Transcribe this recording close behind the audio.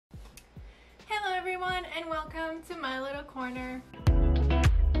everyone, and welcome to my little corner.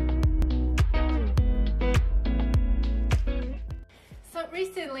 So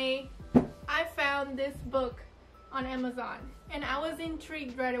recently I found this book on Amazon and I was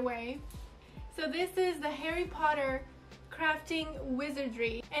intrigued right away. So this is the Harry Potter Crafting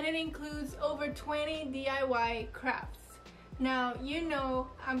Wizardry, and it includes over 20 DIY crafts. Now, you know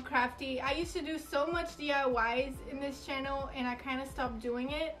I'm crafty. I used to do so much DIYs in this channel and I kind of stopped doing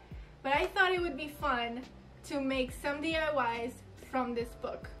it, but I thought it would be fun to make some DIYs from this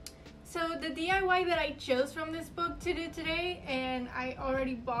book. So the DIY that I chose from this book to do today, and I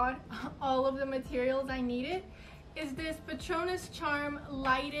already bought all of the materials I needed, is this Patronus Charm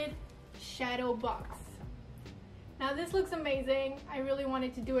lighted shadow box. Now this looks amazing. I really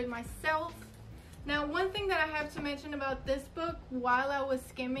wanted to do it myself. Now, one thing that I have to mention about this book, while I was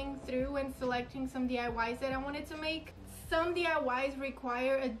skimming through and selecting some DIYs that I wanted to make, some DIYs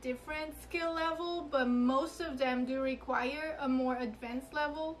require a different skill level, but most of them do require a more advanced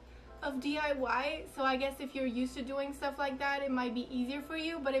level of DIY. So I guess if you're used to doing stuff like that, it might be easier for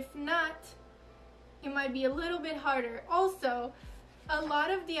you, but if not, it might be a little bit harder. Also, a lot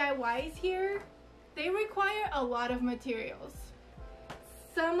of DIYs here, they require a lot of materials.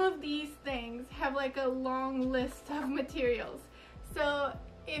 Some of these things have like a long list of materials. So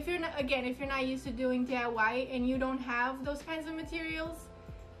if you're not used to doing DIY and you don't have those kinds of materials,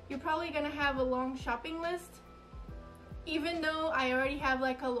 you're probably gonna have a long shopping list. Even though I already have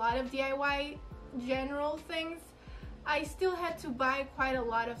like a lot of DIY general things, I still had to buy quite a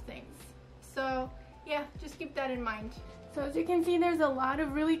lot of things. So yeah, just keep that in mind. So as you can see, there's a lot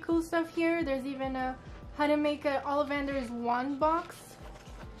of really cool stuff here. There's even a how to make a Ollivander's wand box,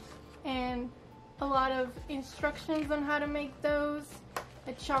 and a lot of instructions on how to make those.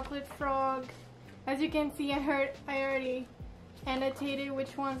 A chocolate frog. As you can see, I already annotated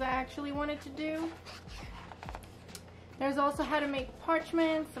which ones I actually wanted to do. There's also how to make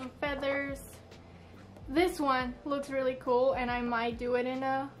parchment, some feathers. This one looks really cool and I might do it in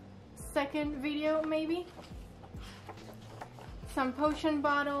a second video maybe. Some potion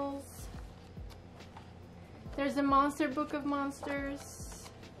bottles. There's a monster book of monsters.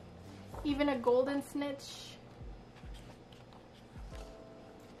 Even a golden snitch.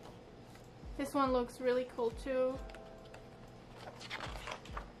 This one looks really cool too.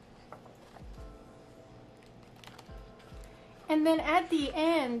 And then at the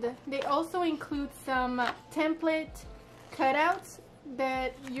end, they also include some template cutouts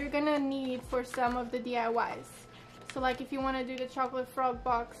that you're gonna need for some of the DIYs. So like if you want to do the chocolate frog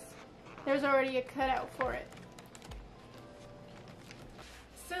box, there's already a cutout for it.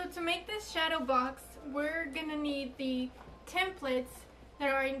 So to make this shadow box, we're gonna need the templates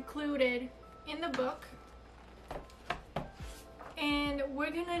that are included in the book, and we're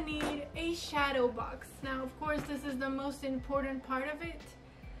gonna need a shadow box. Now of course this is the most important part of it.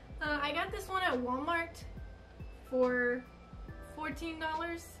 I got this one at Walmart for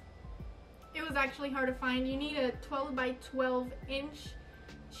 $14. It was actually hard to find. You need a 12 by 12 inch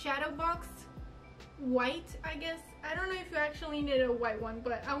shadow box. White, I guess. I don't know if you actually needed a white one,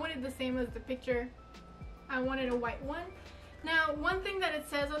 but I wanted the same as the picture. I wanted a white one. Now, one thing that it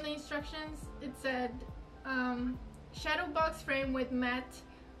says on the instructions, it said shadow box frame with matte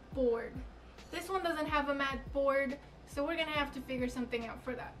board. This one doesn't have a matte board, so we're gonna have to figure something out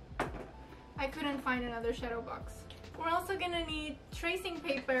for that. I couldn't find another shadow box. We're also gonna need tracing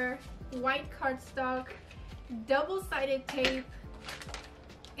paper, white cardstock, double-sided tape,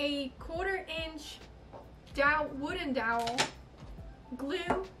 a 1/4 inch wooden dowel,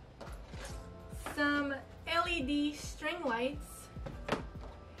 glue, some LED string lights,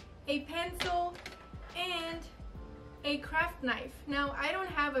 a pencil, and a craft knife. Now I don't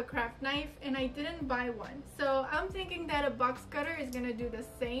have a craft knife and I didn't buy one, so I'm thinking that a box cutter is gonna do the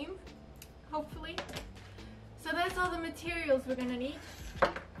same, hopefully. So that's all the materials we're gonna need,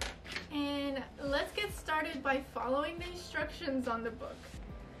 and let's get started by following the instructions on the book.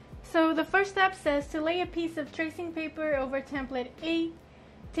 So the first step says to lay a piece of tracing paper over template A,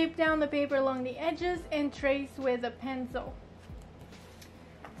 tape down the paper along the edges, and trace with a pencil.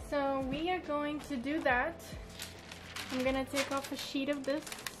 So we are going to do that. I'm gonna take off a sheet of this.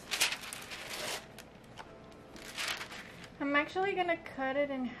 I'm actually gonna cut it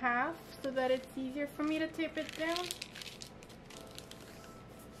in half so that it's easier for me to tape it down.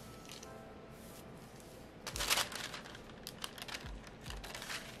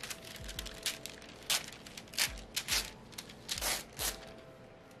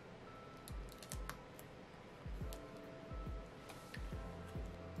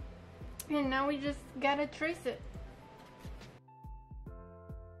 And now we just gotta trace it.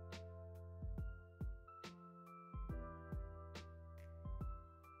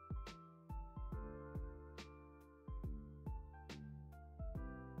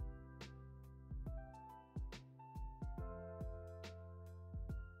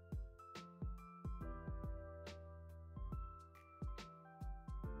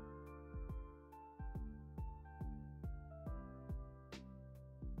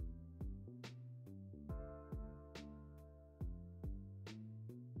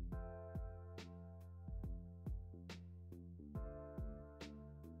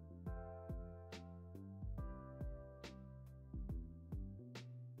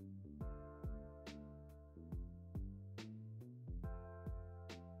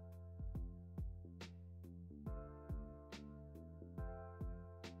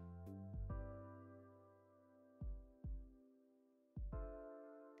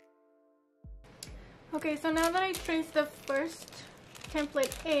 Okay, so now that I traced the first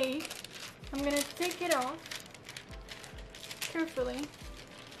template A, I'm gonna take it off carefully.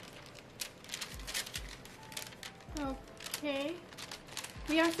 Okay.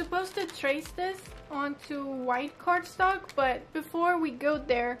 We are supposed to trace this onto white cardstock, but before we go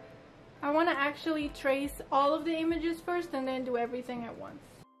there, I want to actually trace all of the images first and then do everything at once.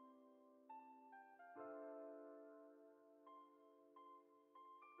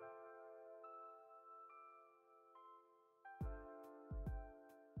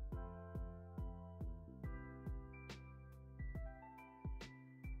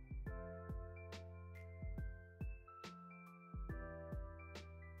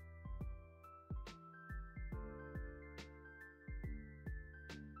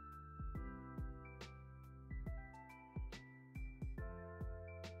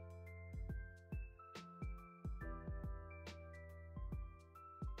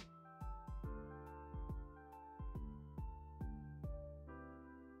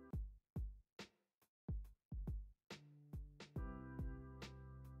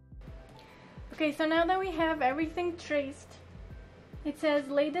 Okay, so now that we have everything traced, it says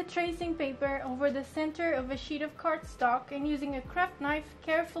lay the tracing paper over the center of a sheet of cardstock and using a craft knife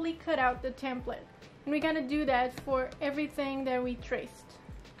carefully cut out the template. And we gotta do that for everything that we traced.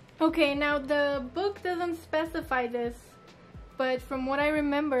 Okay, now the book doesn't specify this, but from what I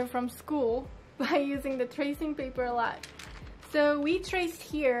remember from school, by using the tracing paper a lot. So we traced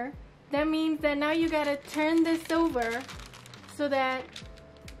here. That means that now you gotta turn this over so that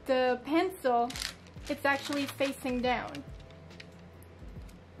the pencil, it's actually facing down.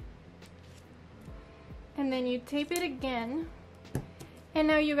 And then you tape it again. And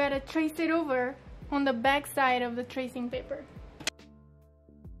now you gotta trace it over on the back side of the tracing paper.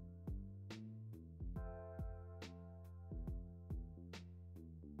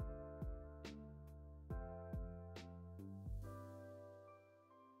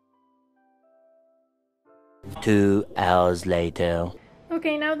 Two hours later.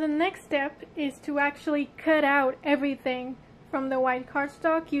 Okay, now the next step is to actually cut out everything from the white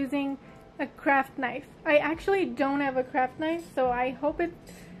cardstock using a craft knife. I actually don't have a craft knife, so I hope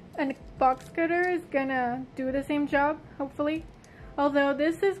a box cutter is gonna do the same job, hopefully. Although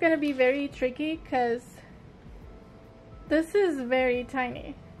this is gonna be very tricky because this is very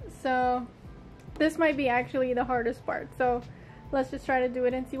tiny. So this might be actually the hardest part. So let's just try to do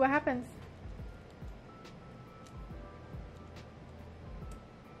it and see what happens.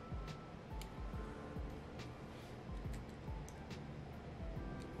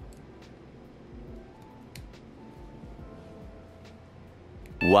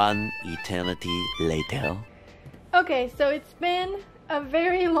 One eternity later. Okay, so it's been a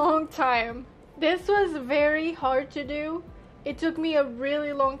very long time. This was very hard to do. It took me a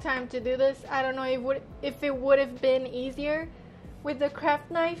really long time to do this. I don't know if it would have been easier with the craft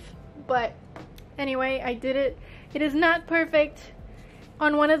knife, but anyway, I did it. It is not perfect.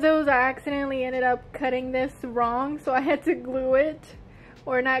 On one of those, I accidentally ended up cutting this wrong, so I had to glue it.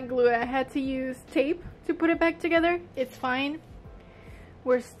 Or not glue it, I had to use tape to put it back together. It's fine.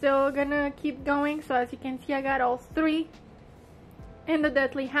 We're still gonna keep going. So as you can see, I got all three in the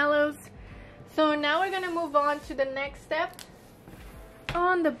Deathly Hallows. So now we're gonna move on to the next step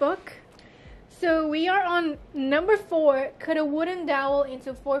on the book. So we are on number 4. Cut a wooden dowel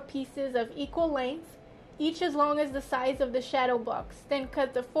into 4 pieces of equal length, each as long as the size of the shadow box. Then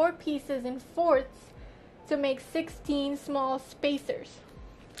cut the 4 pieces in fourths to make 16 small spacers.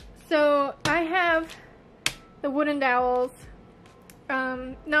 So I have the wooden dowels.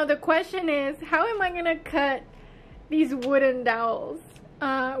 Now the question is, how am I gonna cut these wooden dowels?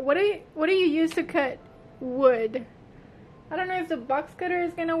 What do you use to cut wood? I don't know if the box cutter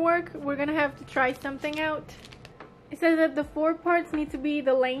is gonna work. We're gonna have to try something out. It says that the 4 parts need to be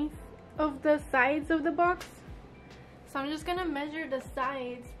the length of the sides of the box. So I'm just gonna measure the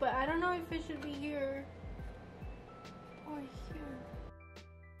sides, but I don't know if it should be here or here.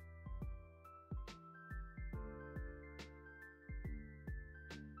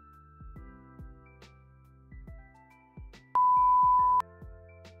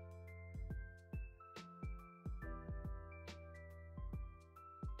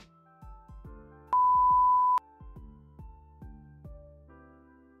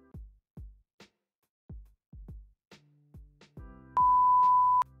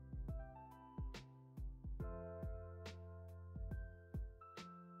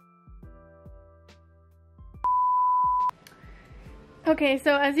 Okay,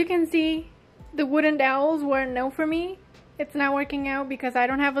 so as you can see, the wooden dowels were a no for me. It's not working out because I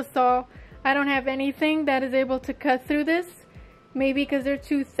don't have a saw. I don't have anything that is able to cut through this. Maybe because they're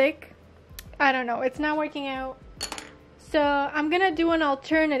too thick. I don't know, it's not working out. So I'm gonna do an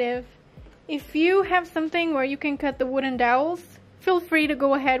alternative. If you have something where you can cut the wooden dowels, feel free to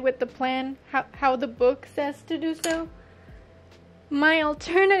go ahead with the plan, how the book says to do so. My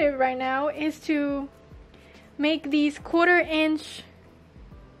alternative right now is to make these 1/4 inch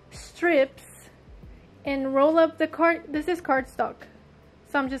strips and roll up the card. This is cardstock.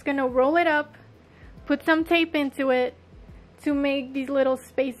 So I'm just gonna roll it up, put some tape into it to make these little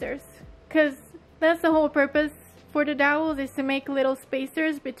spacers. Cause that's the whole purpose for the dowels, is to make little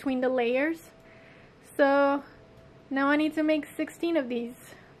spacers between the layers. So now I need to make 16 of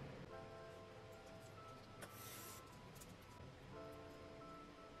these.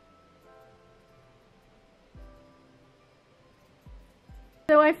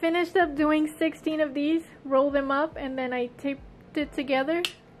 So I finished up doing 16 of these, rolled them up, and then I taped it together.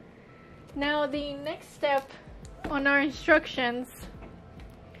 Now the next step on our instructions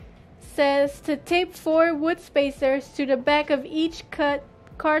says to tape 4 wood spacers to the back of each cut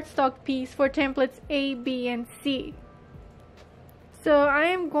cardstock piece for templates A, B, and C. So I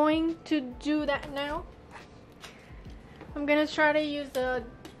am going to do that now. I'm gonna try to use a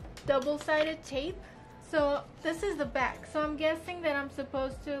double-sided tape. So this is the back, so I'm guessing that I'm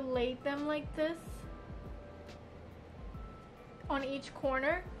supposed to lay them like this on each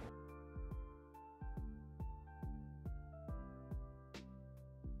corner.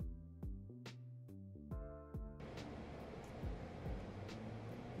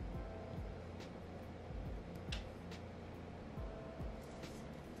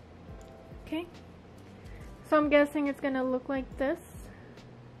 Okay, so I'm guessing it's gonna look like this.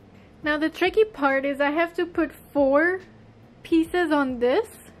 Now the tricky part is I have to put 4 pieces on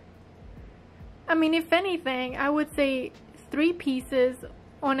this. I mean, if anything, I would say 3 pieces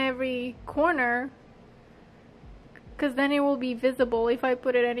on every corner, because then it will be visible if I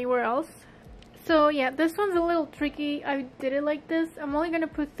put it anywhere else. So yeah, this one's a little tricky. I did it like this. I'm only gonna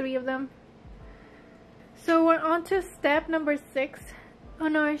put 3 of them. So we're on to step number 6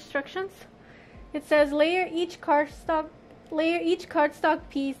 on our instructions. It says layer each cardstock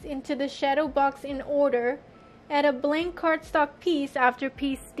piece into the shadow box in order. Add a blank cardstock piece after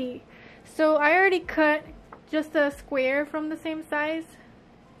piece D. So I already cut just a square from the same size.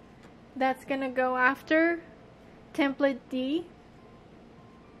 That's gonna go after template D.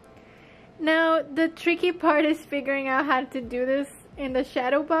 Now the tricky part is figuring out how to do this in the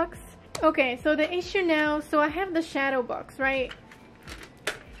shadow box. Okay, so the issue now, so I have the shadow box, right?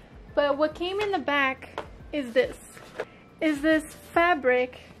 But what came in the back is this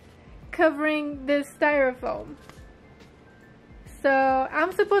fabric covering this styrofoam. So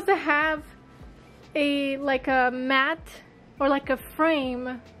I'm supposed to have like a mat or like a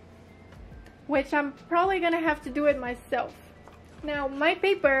frame, which I'm probably gonna have to do it myself. Now my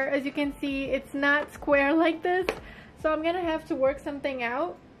paper, as you can see, it's not square like this, so I'm gonna have to work something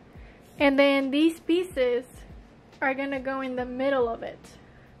out. And then these pieces are gonna go in the middle of it.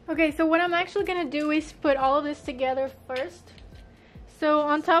 Okay, so what I'm actually gonna do is put all of this together first. So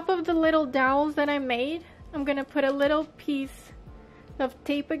on top of the little dowels that I made, I'm gonna put a little piece of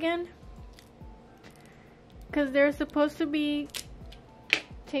tape again, because they're supposed to be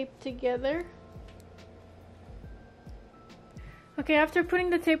taped together. Okay, after putting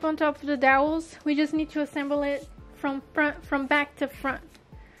the tape on top of the dowels, we just need to assemble it from back to front.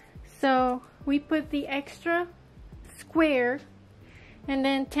 So we put the extra square and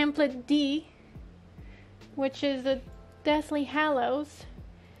then template D, which is the Deathly Hallows,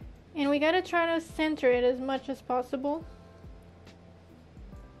 and we gotta try to center it as much as possible.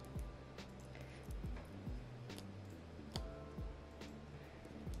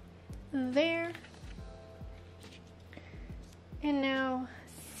 There. And now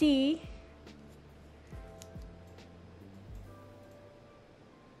C.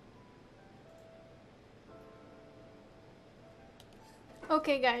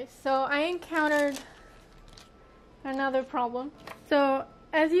 Okay guys, so I encountered another problem. So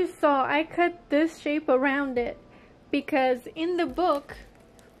as you saw, I cut this shape around it because in the book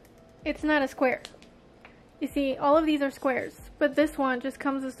it's not a square. You see, all of these are squares, but this one just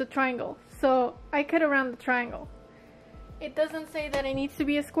comes as a triangle. So I cut around the triangle. It doesn't say that it needs to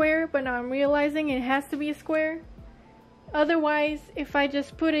be a square, but now I'm realizing it has to be a square. Otherwise, if I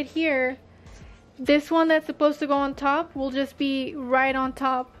just put it here, this one that's supposed to go on top will just be right on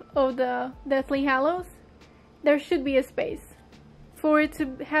top of the Deathly Hallows. There should be a space. For it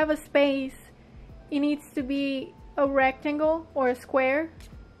to have a space, it needs to be a rectangle or a square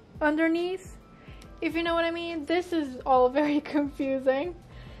underneath. If you know what I mean. This is all very confusing.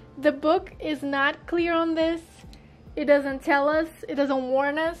 The book is not clear on this, it doesn't tell us, it doesn't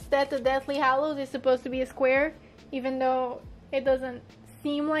warn us that the Deathly Hallows is supposed to be a square, even though it doesn't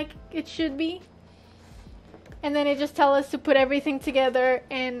seem like it should be. And then it just tells us to put everything together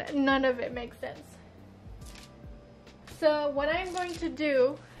and none of it makes sense. So what I'm going to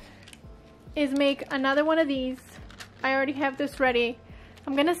do is make another one of these. I already have this ready.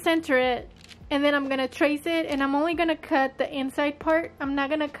 I'm gonna center it and then I'm gonna trace it, and I'm only gonna cut the inside part. I'm not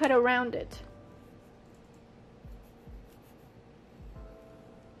gonna cut around it.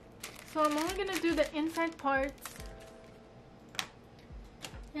 So I'm only gonna do the inside parts.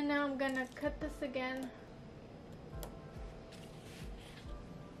 And now I'm gonna cut this again.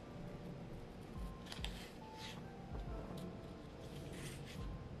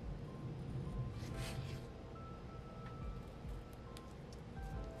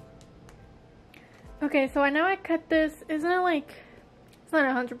 Okay, so I know I cut this. Isn't it like, it's not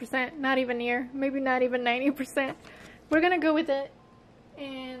 100%, not even near, maybe not even 90%. We're gonna go with it,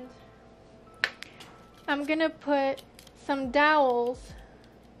 and I'm gonna put some dowels,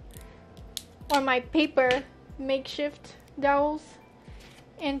 or my paper makeshift dowels,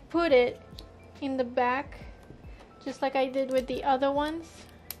 and put it in the back, just like I did with the other ones.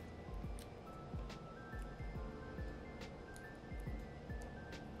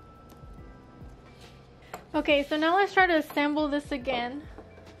 Okay, so now let's try to assemble this again.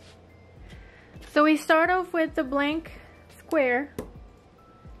 So we start off with the blank square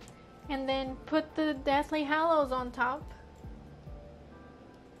and then put the Deathly Hallows on top.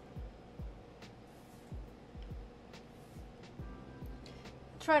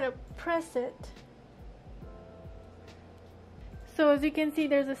 Try to press it. So as you can see,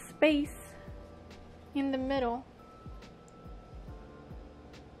 there's a space in the middle.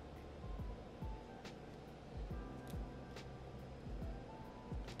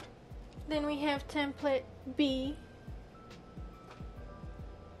 Then we have template B.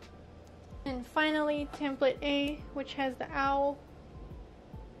 And finally template A, which has the owl.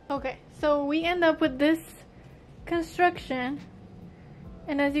 Okay, so we end up with this construction.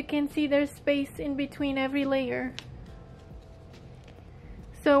 And as you can see, there's space in between every layer.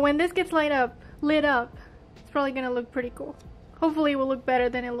 So when this gets lit up, it's probably gonna look pretty cool. Hopefully it will look better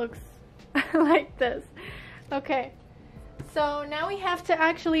than it looks like this. Okay. So now we have to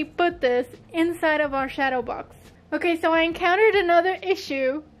actually put this inside of our shadow box. Okay, so I encountered another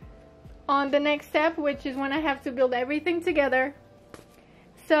issue on the next step, which is when I have to build everything together.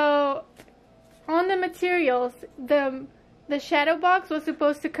 So on the materials, the shadow box was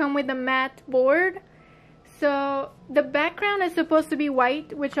supposed to come with a matte board. So the background is supposed to be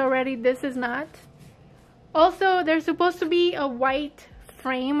white, which already this is not. Also, there's supposed to be a white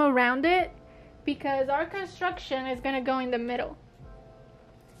frame around it, because our construction is gonna go in the middle.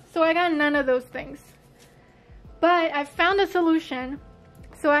 So I got none of those things. But I found a solution.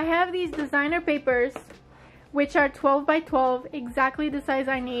 So I have these designer papers, which are 12 by 12, exactly the size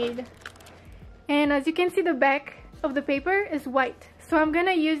I need. And as you can see, the back of the paper is white. So I'm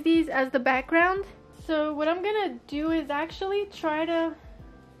gonna use these as the background. So what I'm gonna do is actually try to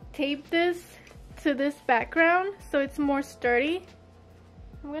tape this to this background so it's more sturdy.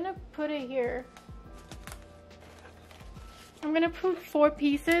 I'm gonna put it here. I'm gonna put 4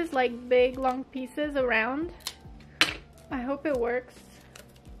 pieces, like big long pieces around. I hope it works.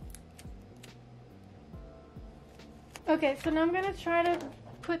 Okay, so now I'm gonna try to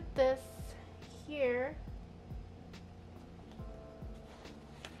put this here.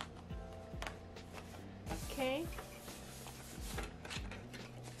 Okay.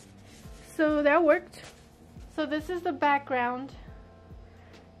 So that worked. So this is the background.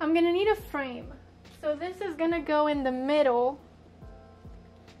 I'm gonna need a frame. So this is gonna go in the middle.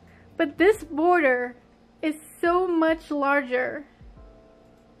 But this border is so much larger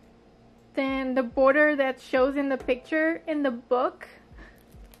than the border that shows in the picture in the book.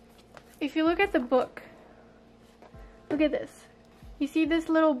 If you look at the book, look at this. You see this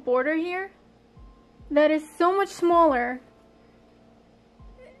little border here? That is so much smaller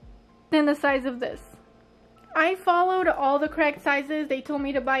than the size of this. I followed all the correct sizes. They told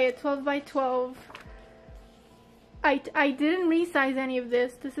me to buy a 12 by 12. I didn't resize any of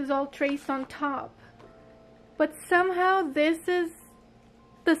this. This is all traced on top. But somehow the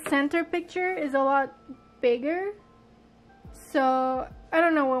center picture is a lot bigger. So I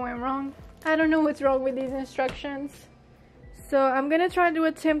don't know what went wrong. I don't know what's wrong with these instructions. So I'm gonna try to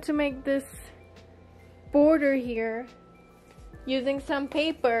attempt to make this border here using some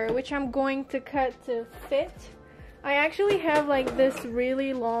paper, which I'm going to cut to fit. I actually have like this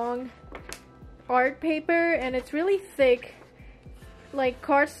really long art paper, and it's really thick, like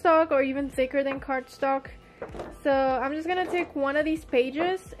cardstock or even thicker than cardstock. So I'm just gonna take one of these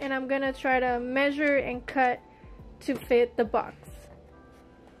pages and I'm gonna try to measure and cut to fit the box.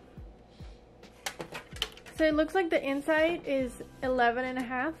 So it looks like the inside is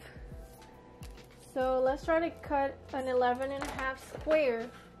 11.5. So let's try to cut an 11.5 square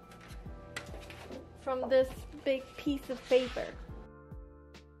from this big piece of paper.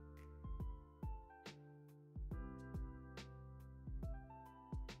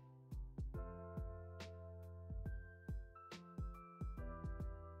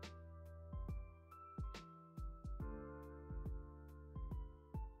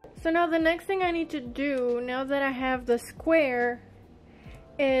 So now the next thing I need to do, now that I have the square,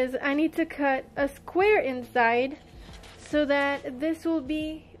 is I need to cut a square inside so that this will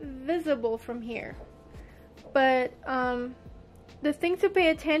be visible from here. But the thing to pay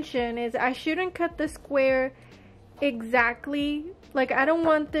attention is I shouldn't cut the square exactly, like I don't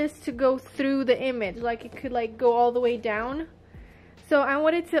want this to go through the image, like it could like go all the way down. So I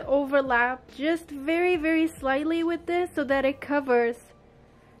want it to overlap just very, very slightly with this so that it covers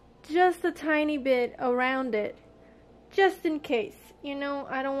just a tiny bit around it, just in case, you know.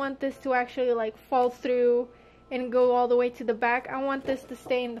 I don't want this to actually like fall through and go all the way to the back. I want this to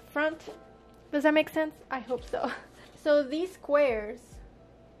stay in the front. Does that make sense? I hope so. So these squares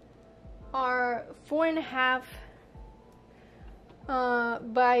are 4.5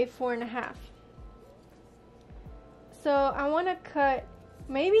 by 4.5. So I want to cut,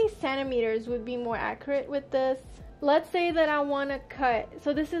 maybe centimeters would be more accurate with this. Let's say that I want to cut,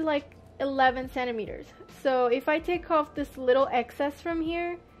 so this is like 11 centimeters. So if I take off this little excess from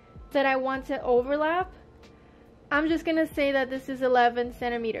here that I want to overlap, I'm just going to say that this is 11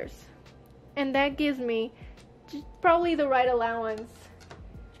 centimeters. And that gives me probably the right allowance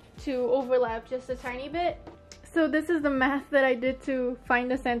to overlap just a tiny bit. So this is the math that I did to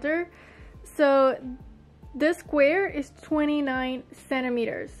find the center. So this square is 29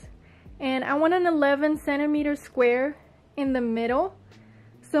 centimeters. And I want an 11 centimeter square in the middle.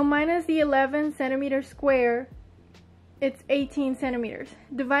 So minus the 11 centimeter square, it's 18 centimeters.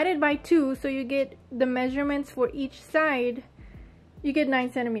 Divided by 2, so you get the measurements for each side, you get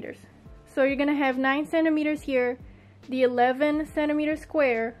 9 centimeters. So you're gonna have 9 centimeters here, the 11 centimeter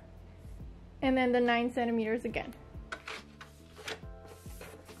square, and then the 9 centimeters again.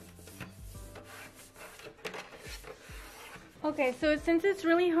 Okay, so since it's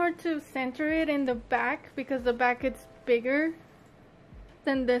really hard to center it in the back because the back is bigger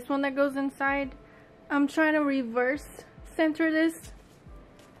than this one that goes inside, I'm trying to reverse center this.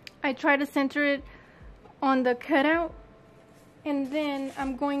 I try to center it on the cutout, and then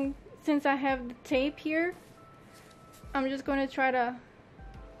I'm going, since I have the tape here, I'm just going to try to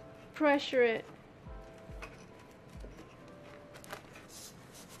pressure it.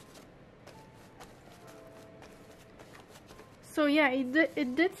 So yeah,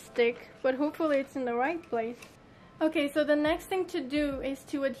 it did stick, but hopefully it's in the right place. Okay, so the next thing to do is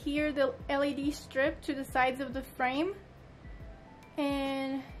to adhere the LED strip to the sides of the frame.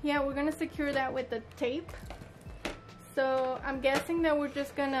 And yeah, we're gonna secure that with the tape. So I'm guessing that we're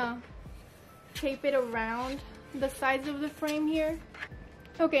just gonna tape it around the sides of the frame here.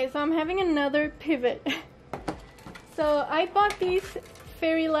 Okay, so I'm having another pivot. So I bought these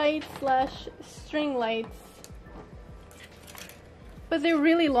fairy lights slash string lights, but they're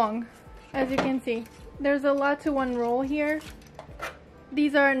really long, as you can see. There's a lot to unroll here.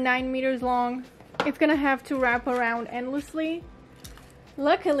 These are 9 meters long. It's gonna have to wrap around endlessly.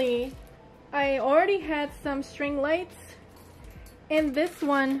 Luckily, I already had some string lights, and this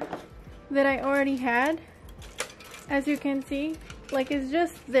one that I already had, as you can see, like it's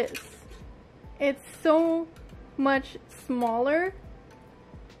just this. It's so much smaller.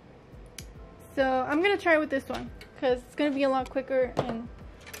 So I'm gonna try with this one, because it's gonna be a lot quicker and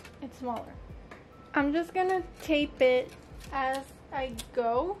it's smaller. I'm just gonna tape it as I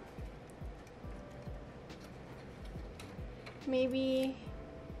go. Maybe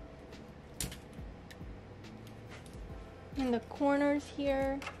in the corners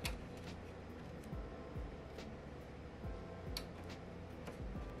here.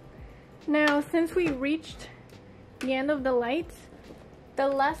 Now, since we reached the end of the lights, the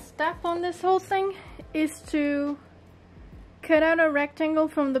last step on this whole thing is to cut out a rectangle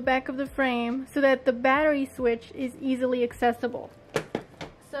from the back of the frame so that the battery switch is easily accessible.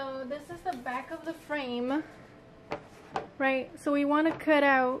 So this is the back of the frame, right? So we want to cut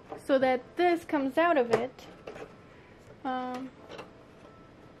out so that this comes out of it.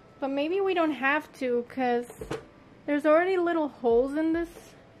 But maybe we don't have to, because there's already little holes in this.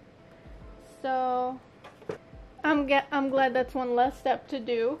 So I'm glad that's one less step to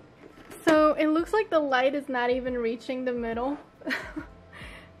do. So it looks like the light is not even reaching the middle.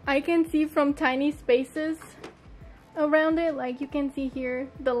 I can see from tiny spaces around it, like you can see here,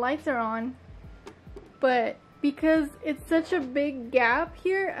 the lights are on. But because it's such a big gap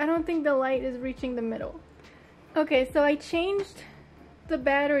here, I don't think the light is reaching the middle. Okay, so I changed the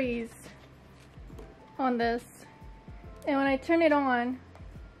batteries on this. And when I turn it on,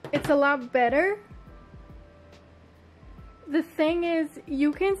 it's a lot better. The thing is,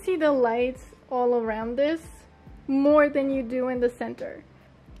 you can see the lights all around this more than you do in the center.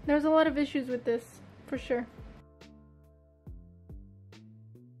 There's a lot of issues with this, for sure.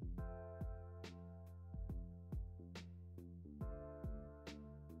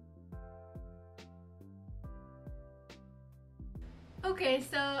 Okay,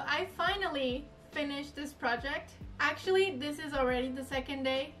 so I finally finished this project. Actually, this is already the second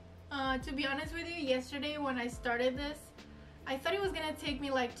day. To be honest with you, yesterday when I started this, I thought it was gonna take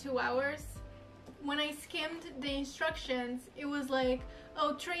me like 2 hours. When I skimmed the instructions, it was like,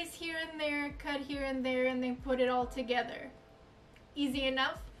 oh, trace here and there, cut here and there, and then put it all together. Easy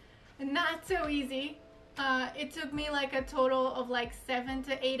enough? Not so easy. It took me like a total of like 7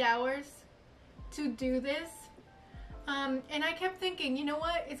 to 8 hours to do this. And I kept thinking, you know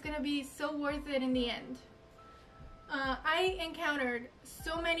what, it's gonna be so worth it in the end. I encountered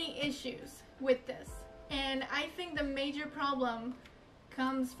so many issues with this, and I think the major problem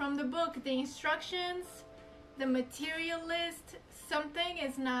comes from the book, the instructions, the material list. Something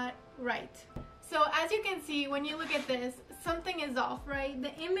is not right. So as you can see, when you look at this, something is off, right?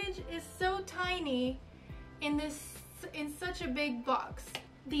 The image is so tiny in such a big box.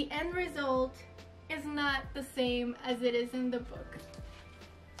 The end result is not the same as it is in the book.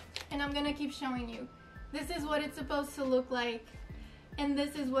 And I'm gonna keep showing you. This is what it's supposed to look like, and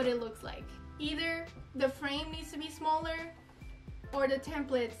this is what it looks like. Either the frame needs to be smaller or the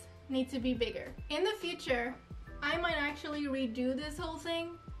templates need to be bigger. In the future, I might actually redo this whole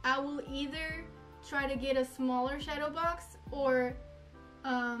thing. I will either try to get a smaller shadow box or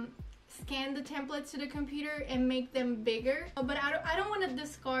scan the templates to the computer and make them bigger. But I don't want to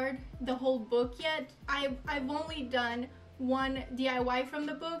discard the whole book yet. I've only done one DIY from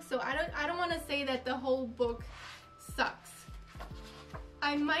the book, so I don't want to say that the whole book sucks.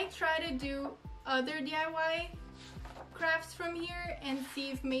 I might try to do other DIY crafts from here and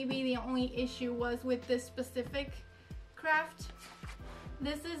see if maybe the only issue was with this specific craft.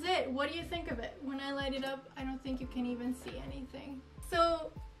 This is it. What do you think of it? When I light it up, I don't think you can even see anything.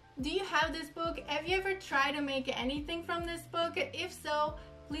 So, do you have this book? Have you ever tried to make anything from this book? If so,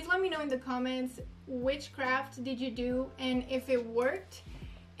 please let me know in the comments which craft did you do and if it worked.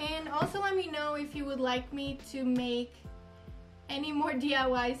 And also let me know if you would like me to make any more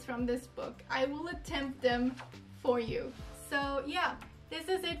DIYs from this book. I will attempt them for you. So yeah, this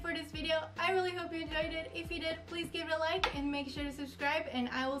is it for this video. I really hope you enjoyed it. If you did, please give it a like and make sure to subscribe, and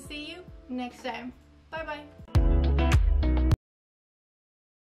I will see you next time. Bye bye.